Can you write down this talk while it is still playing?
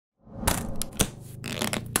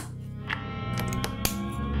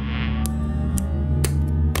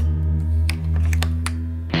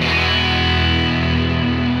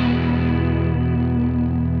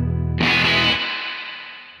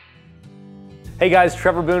Hey guys,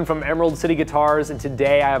 Trevor Boone from Emerald City Guitars, and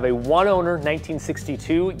today I have a one-owner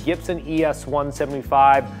 1962 Gibson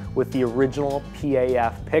ES-175 with the original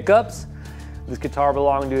PAF pickups. This guitar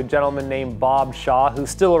belonged to a gentleman named Bob Shaw, who's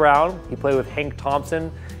still around. He played with Hank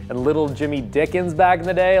Thompson and Little Jimmy Dickens back in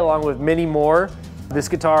the day, along with many more. This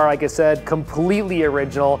guitar, like I said, completely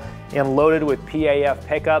original and loaded with PAF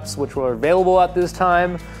pickups, which were available at this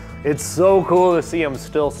time. It's so cool to see them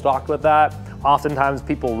still stocked with that. Oftentimes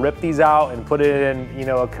people rip these out and put it in,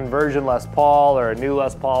 a conversion Les Paul or a new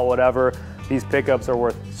Les Paul, whatever. These pickups are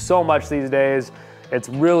worth so much these days. It's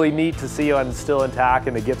really neat to see them still intact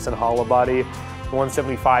in the Gibson hollow body. The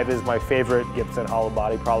 175 is my favorite Gibson hollow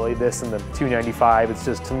body, probably this and the 295. It's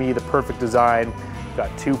just, to me, the perfect design.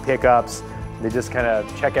 Got two pickups. They just kind of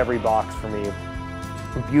check every box for me.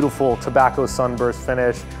 Beautiful tobacco sunburst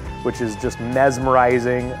finish, which is just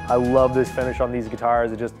mesmerizing. I love this finish on these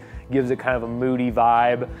guitars. It just gives it kind of a moody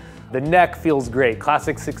vibe. The neck feels great,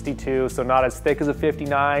 classic 62, so not as thick as a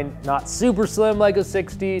 59, not super slim like a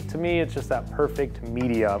 60. To me, it's just that perfect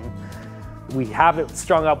medium. We have it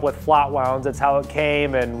strung up with flat wounds. That's how it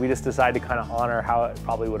came, and we just decided to kind of honor how it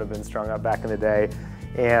probably would have been strung up back in the day.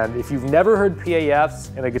 And if you've never heard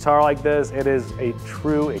PAFs in a guitar like this, it is a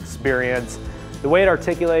true experience. The way it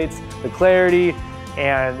articulates, the clarity,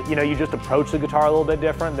 and you just approach the guitar a little bit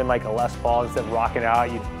different than like a Les Paul. Instead of rocking out,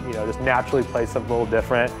 you just naturally play something a little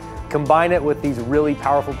different. Combine it with these really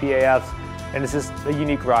powerful PAFs, and it's just a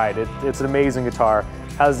unique ride. It's an amazing guitar.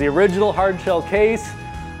 Has the original hard shell case.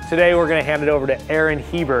 Today we're gonna hand it over to Aaron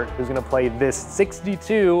Hiebert, who's gonna play this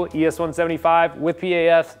 62 ES-175 with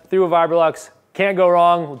PAFs through a Vibrolux. Can't go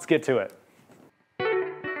wrong, let's get to it.